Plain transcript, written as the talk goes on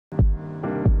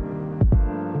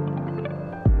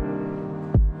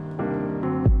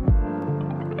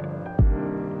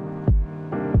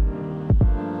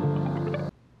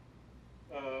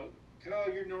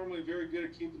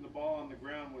keeping the ball on the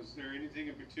ground. Was there anything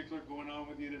in particular going on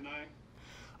with you tonight?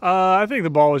 I think the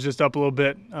ball was just up a little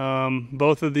bit.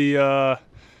 Both of the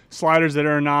sliders that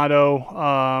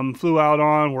Arenado flew out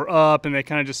on were up, and they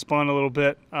kind of just spun a little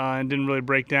bit and didn't really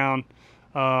break down.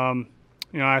 I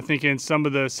think in some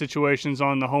of the situations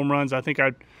on the home runs, I think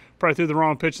I probably threw the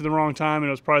wrong pitch at the wrong time, and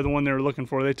it was probably the one they were looking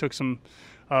for. They took some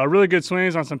really good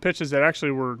swings on some pitches that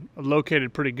actually were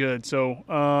located pretty good. So,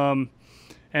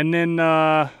 and then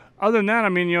other than that, I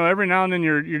mean, every now and then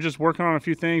you're just working on a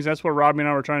few things. That's what Robbie and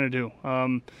I were trying to do.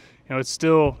 It's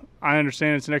still, I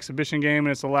understand it's an exhibition game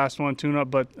and it's the last one tune-up,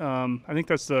 but I think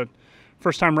that's the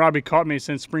first time Robbie caught me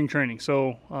since spring training.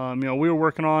 So, we were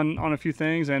working on a few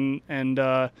things, and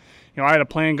I had a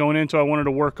plan going into it. I wanted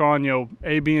to work on,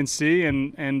 A, B, and C,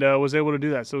 and was able to do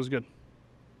that. So it was good.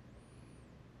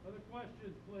 Other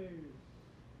questions, please?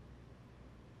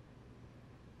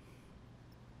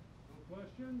 No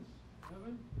questions?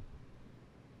 Kevin?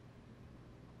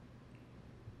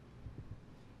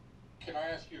 Can I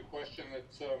ask you a question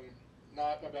that's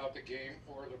not about the game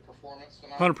or the performance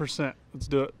tonight? 100%. Let's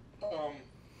do it.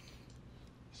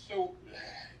 So,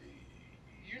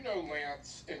 you know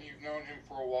Lance, and you've known him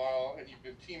for a while, and you've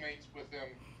been teammates with him.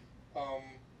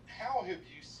 How have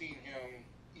you seen him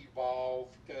evolve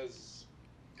as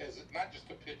not just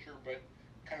a pitcher, but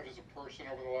kind of as a person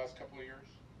over the last couple of years?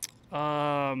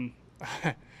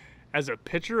 As a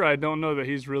pitcher, I don't know that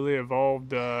he's really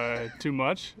evolved too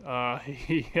much. I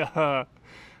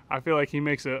feel like he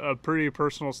makes a pretty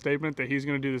personal statement that he's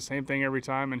going to do the same thing every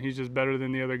time, and he's just better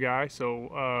than the other guy.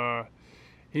 So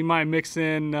he might mix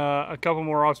in a couple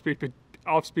more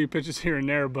off-speed pitches here and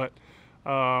there, but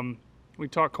we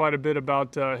talked quite a bit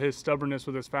about his stubbornness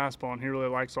with his fastball, and he really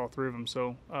likes all three of them.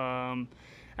 So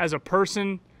as a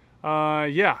person,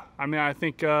 yeah, I mean, I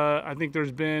think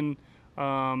there's been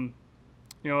I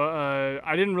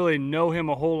didn't really know him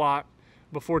a whole lot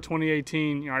before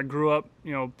 2018. I grew up,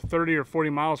 30 or 40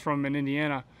 miles from him in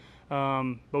Indiana,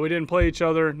 but we didn't play each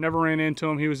other. Never ran into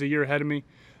him. He was a year ahead of me.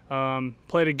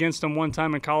 Played against him one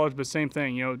time in college, but same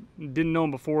thing. Didn't know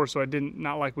him before, so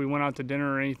not like we went out to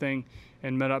dinner or anything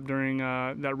and met up during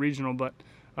that regional. But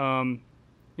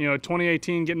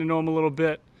 2018, getting to know him a little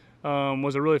bit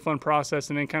was a really fun process,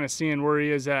 and then kind of seeing where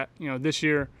he is at, this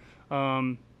year.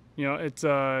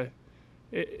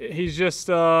 He's just,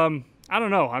 I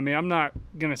don't know. I mean, I'm not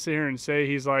going to sit here and say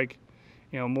he's like,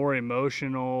 more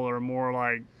emotional or more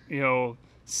like,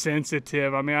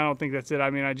 sensitive. I mean, I don't think that's it. I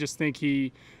mean, I just think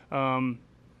he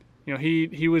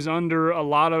was under a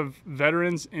lot of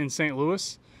veterans in St.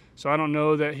 Louis. So I don't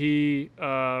know that he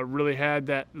really had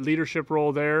that leadership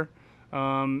role there.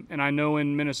 And I know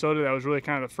in Minnesota, that was really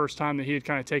kind of the first time that he had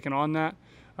kind of taken on that.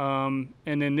 And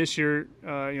then this year,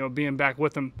 being back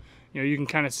with him, you can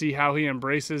kind of see how he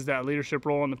embraces that leadership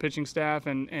role on the pitching staff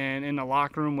and in the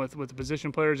locker room with the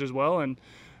position players as well. And,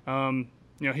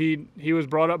 he was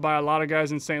brought up by a lot of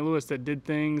guys in St. Louis that did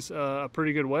things a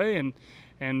pretty good way.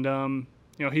 And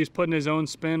he's putting his own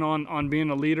spin on being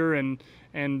a leader and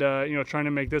trying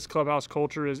to make this clubhouse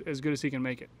culture as good as he can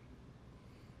make it.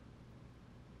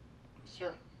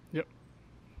 Sure. Yep.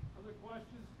 Other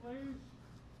questions, please?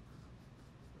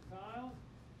 Kyle?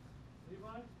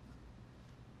 Levi?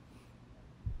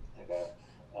 Okay.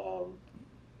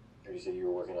 You said you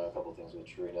were working on a couple things with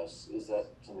Chirinos. Is that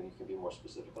something you can be more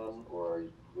specific on, or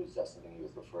was that something you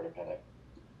would prefer to kind of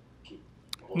keep?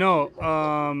 No.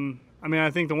 I mean, I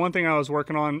think the one thing I was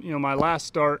working on, my last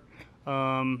start,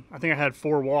 I think I had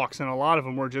 4 walks, and a lot of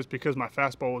them were just because my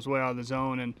fastball was way out of the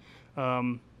zone. And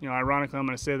ironically, I'm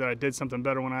going to say that I did something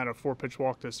better when I had a 4-pitch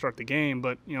walk to start the game.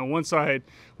 But once I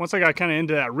got kind of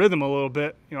into that rhythm a little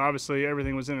bit, obviously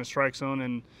everything was in the strike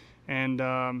zone, and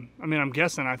I mean, I'm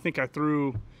guessing I think I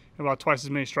threw about twice as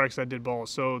many strikes as I did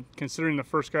balls. So considering the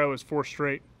first guy was 4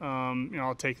 straight,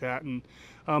 I'll take that. And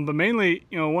but mainly,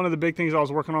 one of the big things I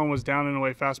was working on was down and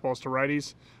away fastballs to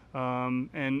righties,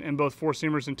 and both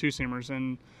 4-seamers and 2-seamers.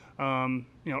 And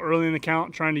early in the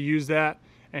count, trying to use that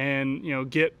and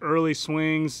get early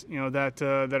swings that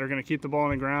are going to keep the ball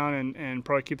on the ground and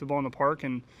probably keep the ball in the park,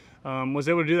 and was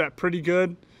able to do that pretty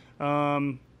good.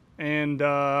 I'm trying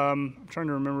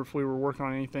to remember if we were working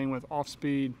on anything with off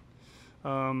speed.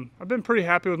 I've been pretty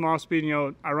happy with my off speed.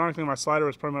 Ironically, my slider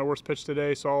was probably my worst pitch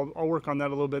today, so I'll work on that a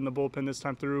little bit in the bullpen this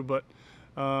time through. But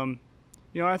I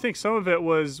think some of it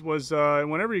was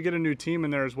whenever you get a new team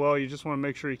in there as well, you just want to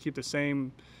make sure you keep the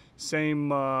same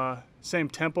tempo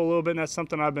a little bit. And that's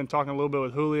something I've been talking a little bit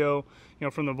with Julio.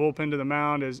 From the bullpen to the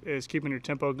mound is keeping your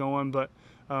tempo going. But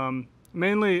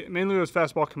mainly it was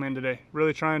fastball command today.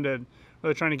 Really trying to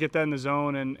get that in the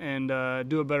zone and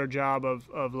do a better job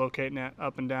of locating that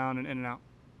up and down and in and out.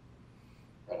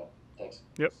 Thanks.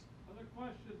 Yep. Other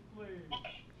questions, please.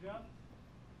 Jeff?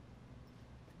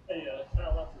 Hey,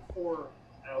 Kyle, after 4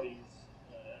 outings,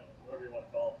 whatever you want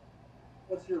to call them,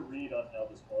 what's your read on how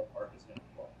this ballpark is going to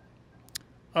play?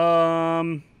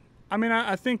 I mean,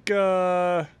 I think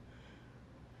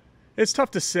it's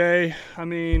tough to say. I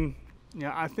mean,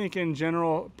 yeah, I think in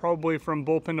general, probably from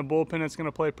bullpen to bullpen, it's going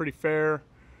to play pretty fair.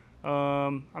 I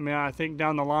mean, I think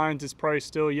down the lines, it's probably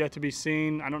still yet to be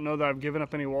seen. I don't know that I've given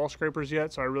up any wall scrapers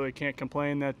yet, so I really can't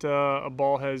complain that a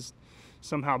ball has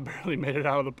somehow barely made it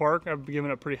out of the park. I've given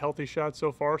up pretty healthy shots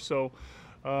so far, so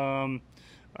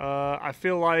I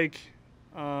feel like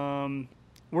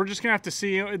we're just gonna have to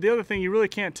see. The other thing, you really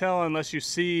can't tell unless you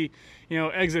see,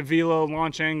 exit velo,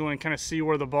 launch angle, and kind of see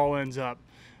where the ball ends up.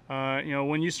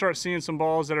 When you start seeing some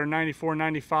balls that are 94,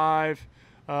 95,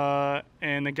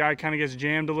 and the guy kind of gets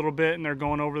jammed a little bit and they're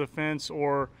going over the fence,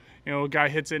 or a guy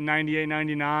hits it 98,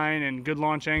 99 and good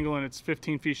launch angle and it's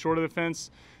 15 feet short of the fence,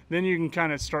 then you can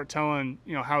kind of start telling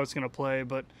how it's going to play.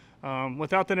 But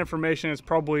without that information, it's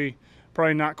probably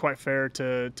not quite fair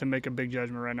to make a big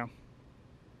judgment right now.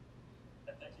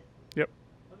 Thank you. Yep.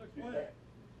 Other questions?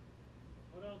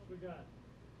 What else we got?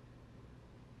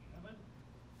 Evan?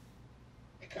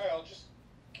 Hey, Kyle, just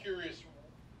curious,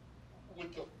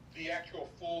 with the actual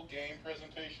full game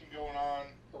presentation going on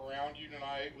around you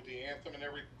tonight with the anthem and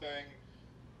everything,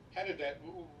 how did that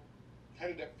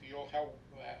feel? How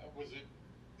was it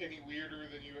any weirder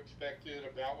than you expected,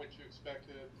 about what you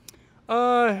expected?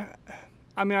 I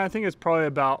mean, I think it's probably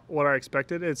about what I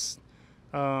expected. It's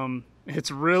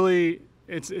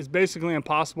basically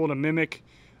impossible to mimic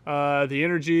the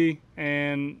energy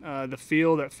and the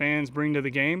feel that fans bring to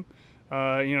the game.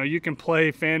 You can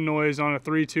play fan noise on a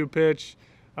 3-2 pitch,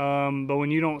 but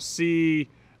when you don't see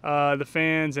the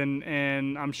fans,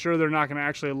 and I'm sure they're not going to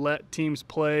actually let teams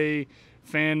play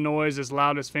fan noise as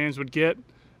loud as fans would get.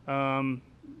 So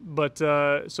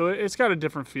it's got a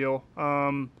different feel.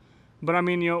 But I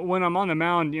mean, when I'm on the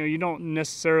mound, you don't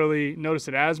necessarily notice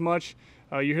it as much.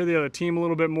 You hear the other team a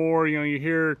little bit more. You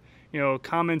hear,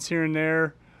 comments here and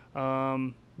there.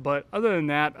 But other than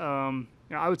that,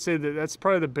 I would say that's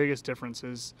probably the biggest difference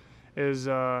is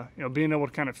being able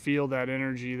to kind of feel that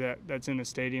energy that's in the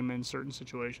stadium in certain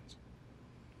situations.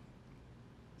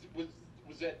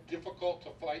 Was that difficult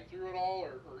to fight through it all,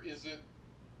 or is it?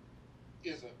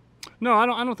 No, I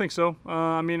don't think so.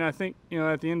 I mean, I think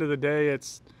at the end of the day,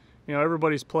 it's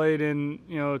everybody's played in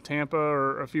Tampa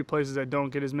or a few places that don't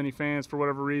get as many fans for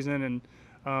whatever reason,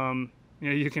 and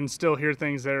you can still hear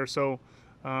things there. So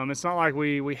it's not like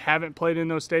we haven't played in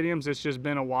those stadiums. It's just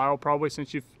been a while probably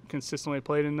since you've consistently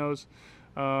played in those.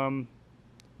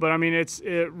 But I mean,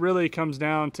 it really comes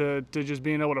down to just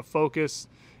being able to focus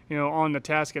on the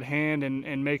task at hand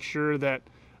and make sure that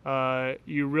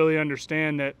you really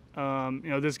understand that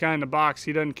this guy in the box,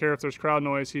 he doesn't care if there's crowd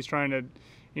noise. He's trying to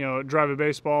drive a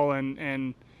baseball,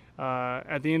 and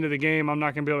at the end of the game, I'm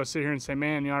not going to be able to sit here and say,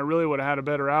 man, I really would have had a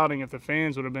better outing if the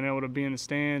fans would have been able to be in the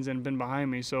stands and been behind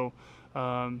me. So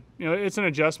it's an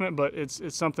adjustment, but it's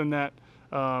something that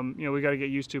we got to get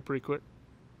used to pretty quick.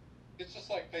 It's just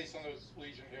like facing those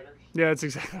Legion hitters. Yeah, that's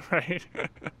exactly right.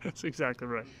 That's exactly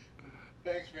right.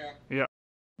 Thanks, man. Yeah.